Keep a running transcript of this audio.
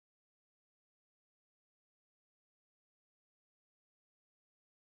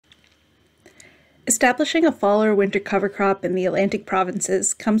Establishing a fall or winter cover crop in the Atlantic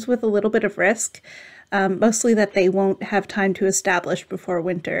provinces comes with a little bit of risk, mostly that they won't have time to establish before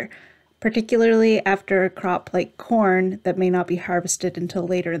winter, particularly after a crop like corn that may not be harvested until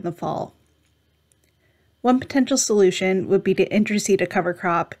later in the fall. One potential solution would be to interseed a cover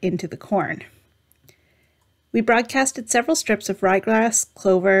crop into the corn. We broadcasted several strips of ryegrass,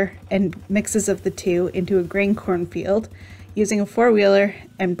 clover, and mixes of the two into a grain cornfield using a four-wheeler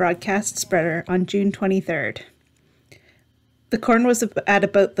and broadcast spreader on June 23rd. The corn was at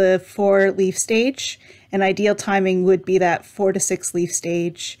about the 4-leaf stage, and ideal timing would be that 4 to 6 leaf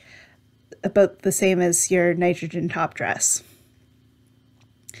stage, about the same as your nitrogen top dress.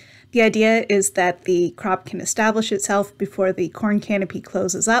 The idea is that the crop can establish itself before the corn canopy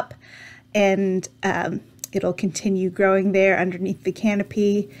closes up, and it'll continue growing there underneath the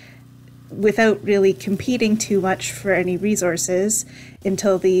canopy without really competing too much for any resources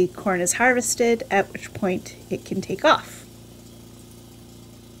until the corn is harvested, at which point it can take off.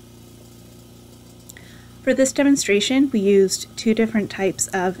 For this demonstration, we used two different types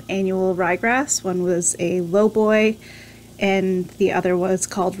of annual ryegrass. One was a lowboy and the other was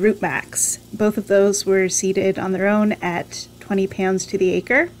called Root Max. Both of those were seeded on their own at 20 pounds to the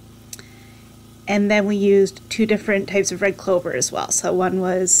acre. And then we used two different types of red clover as well. So one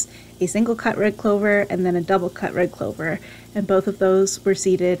was a single cut red clover and then a double cut red clover. And both of those were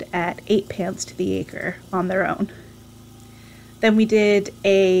seeded at 8 pounds to the acre on their own. Then we did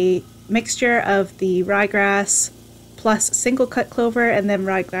a mixture of the ryegrass plus single cut clover and then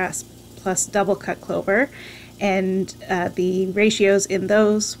ryegrass plus double cut clover. And the ratios in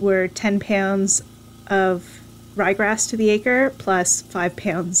those were 10 pounds of ryegrass to the acre plus 5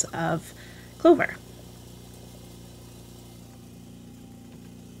 pounds of clover.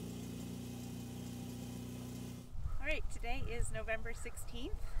 All right, today is November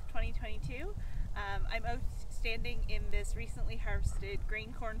 16th, 2022. I'm out standing in this recently harvested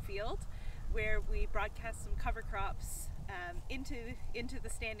grain corn field where we broadcast some cover crops into the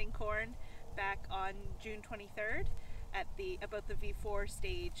standing corn back on June 23rd at about the V4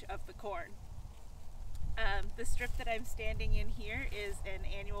 stage of the corn. The strip that I'm standing in here is an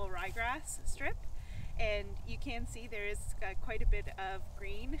annual ryegrass strip, and you can see there is quite a bit of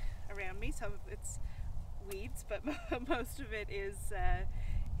green around me. Some of it's weeds, but most of it is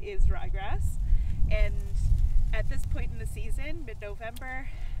ryegrass. And at this point in the season, mid-November,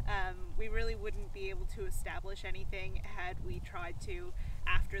 we really wouldn't be able to establish anything had we tried to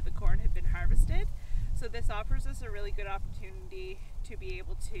after the corn had been harvested. So this offers us a really good opportunity to be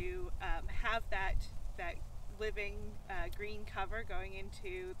able to have that living green cover going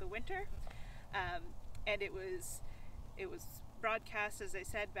into the winter. And it was broadcast, as I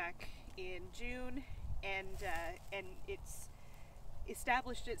said, back in June, and it's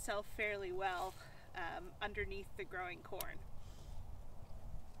established itself fairly well underneath the growing corn.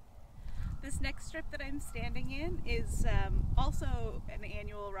 This next strip that I'm standing in is also an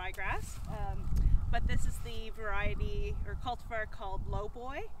annual ryegrass, but this is the variety or cultivar called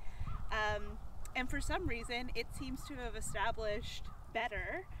Lowboy. And for some reason, it seems to have established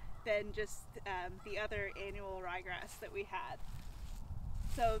better than just the other annual ryegrass that we had.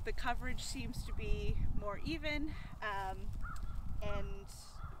 So the coverage seems to be more even, and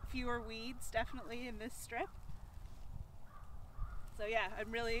fewer weeds definitely in this strip. So yeah,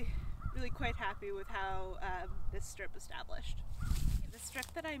 I'm really quite happy with how this strip established. The strip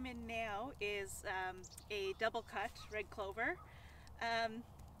that I'm in now is a double cut red clover.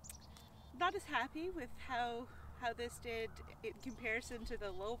 Not as happy with how this did in comparison to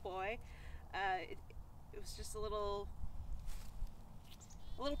the lowboy. It was just a little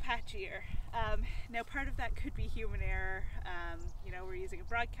patchier. Now part of that could be human error. You know, we're using a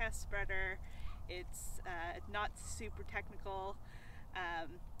broadcast spreader. It's not super technical.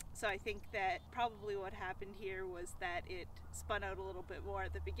 So I think that probably what happened here was that it spun out a little bit more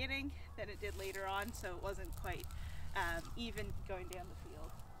at the beginning than it did later on, so it wasn't quite even going down the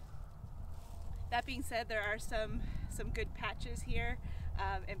field. That being said, there are some good patches here,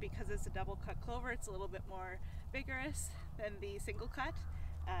 and because it's a double cut clover, it's a little bit more vigorous than the single cut,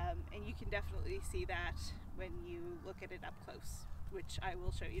 and you can definitely see that when you look at it up close, which I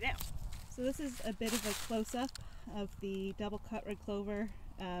will show you now. So this is a bit of a close-up of the double cut red clover.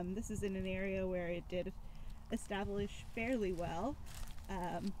 This is in an area where it did establish fairly well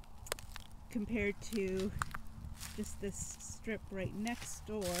compared to just this strip right next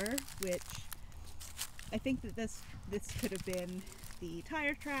door, which I think that this could have been the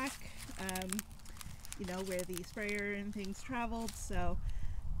tire track, you know, where the sprayer and things traveled, so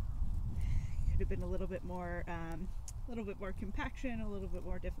it could have been a little bit more compaction, a little bit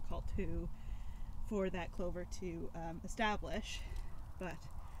more difficult to for that clover to establish. But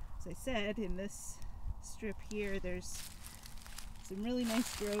as I said, in this strip here, there's some really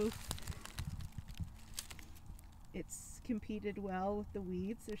nice growth. It's competed well with the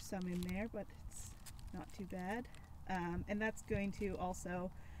weeds. There's some in there, but it's not too bad. And that's going to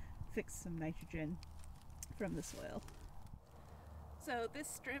also fix some nitrogen from the soil. So this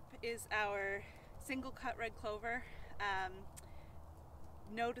strip is our single cut red clover,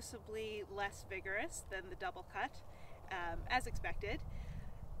 noticeably less vigorous than the double cut, as expected.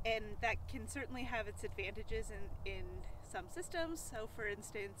 And that can certainly have its advantages in some systems. So for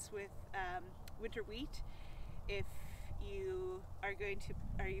instance, with winter wheat, if you are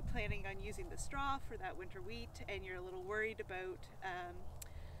you planning on using the straw for that winter wheat and you're a little worried about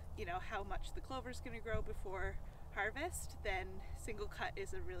how much the clover is going to grow before harvest, then single cut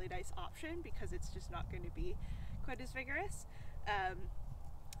is a really nice option because it's just not going to be quite as vigorous.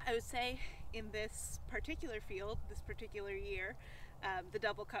 I would say in this particular field, this particular year, the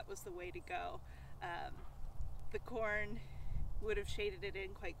double cut was the way to go. The corn would have shaded it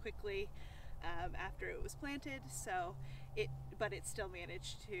in quite quickly after it was planted, but it still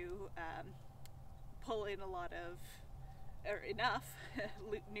managed to pull in enough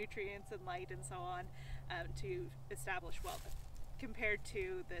nutrients and light and so on to establish well, compared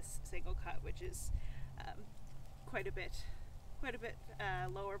to this single cut, which is quite a bit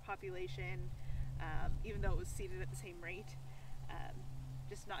lower population, even though it was seeded at the same rate.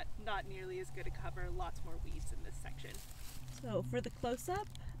 Just not nearly as good a cover, lots more weeds in this section. So for the close-up,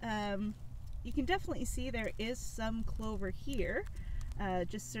 you can definitely see there is some clover here,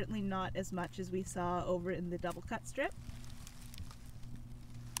 just certainly not as much as we saw over in the double cut strip.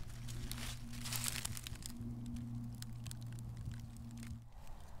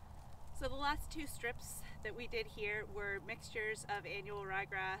 So the last two strips that we did here were mixtures of annual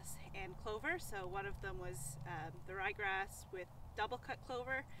ryegrass and clover. So one of them was the ryegrass with double cut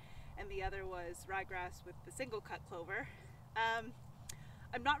clover, and the other was ryegrass with the single cut clover. I'm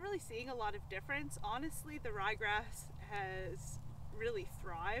not really seeing a lot of difference. Honestly, the ryegrass has really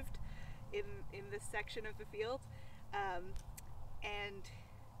thrived in this section of the field, and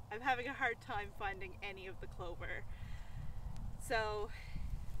I'm having a hard time finding any of the clover. So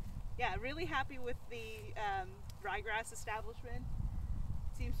yeah, really happy with the ryegrass establishment.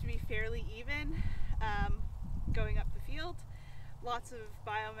 Seems to be fairly even going up the field. Lots of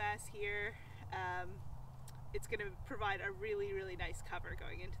biomass here. It's going to provide a really, really nice cover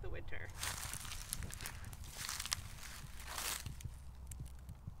going into the winter. So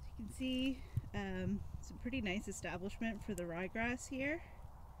you can see some pretty nice establishment for the ryegrass here.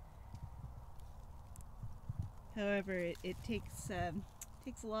 However, it takes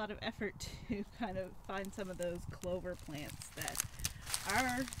a lot of effort to kind of find some of those clover plants that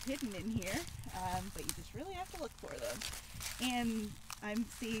are hidden in here, but you just really have to look for them. And I'm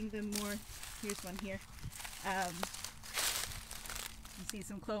seeing them more. Here's one here. You see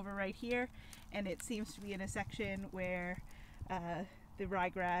some clover right here, and it seems to be in a section where the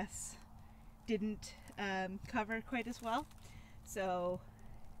ryegrass didn't cover quite as well. So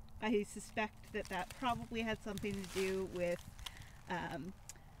I suspect that probably had something to do with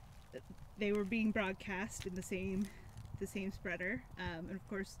they were being broadcast in the same spreader, and of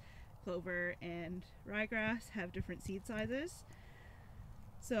course clover and ryegrass have different seed sizes,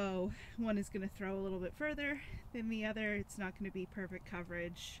 so one is going to throw a little bit further than the other. It's not going to be perfect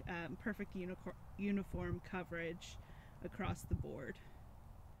coverage, perfect uniform coverage across the board.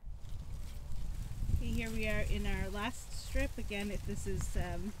 Okay, here we are in our last strip. Again, this is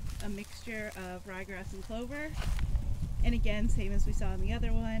a mixture of ryegrass and clover. And again, same as we saw in the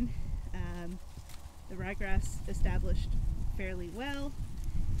other one, the ryegrass established fairly well,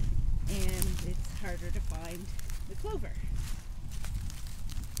 and it's harder to find the clover.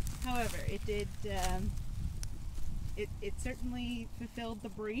 However, it did, it certainly fulfilled the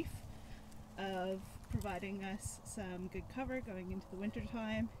brief of providing us some good cover going into the winter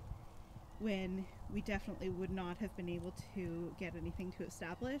time, when we definitely would not have been able to get anything to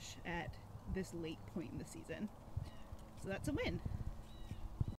establish at this late point in the season. So that's a win.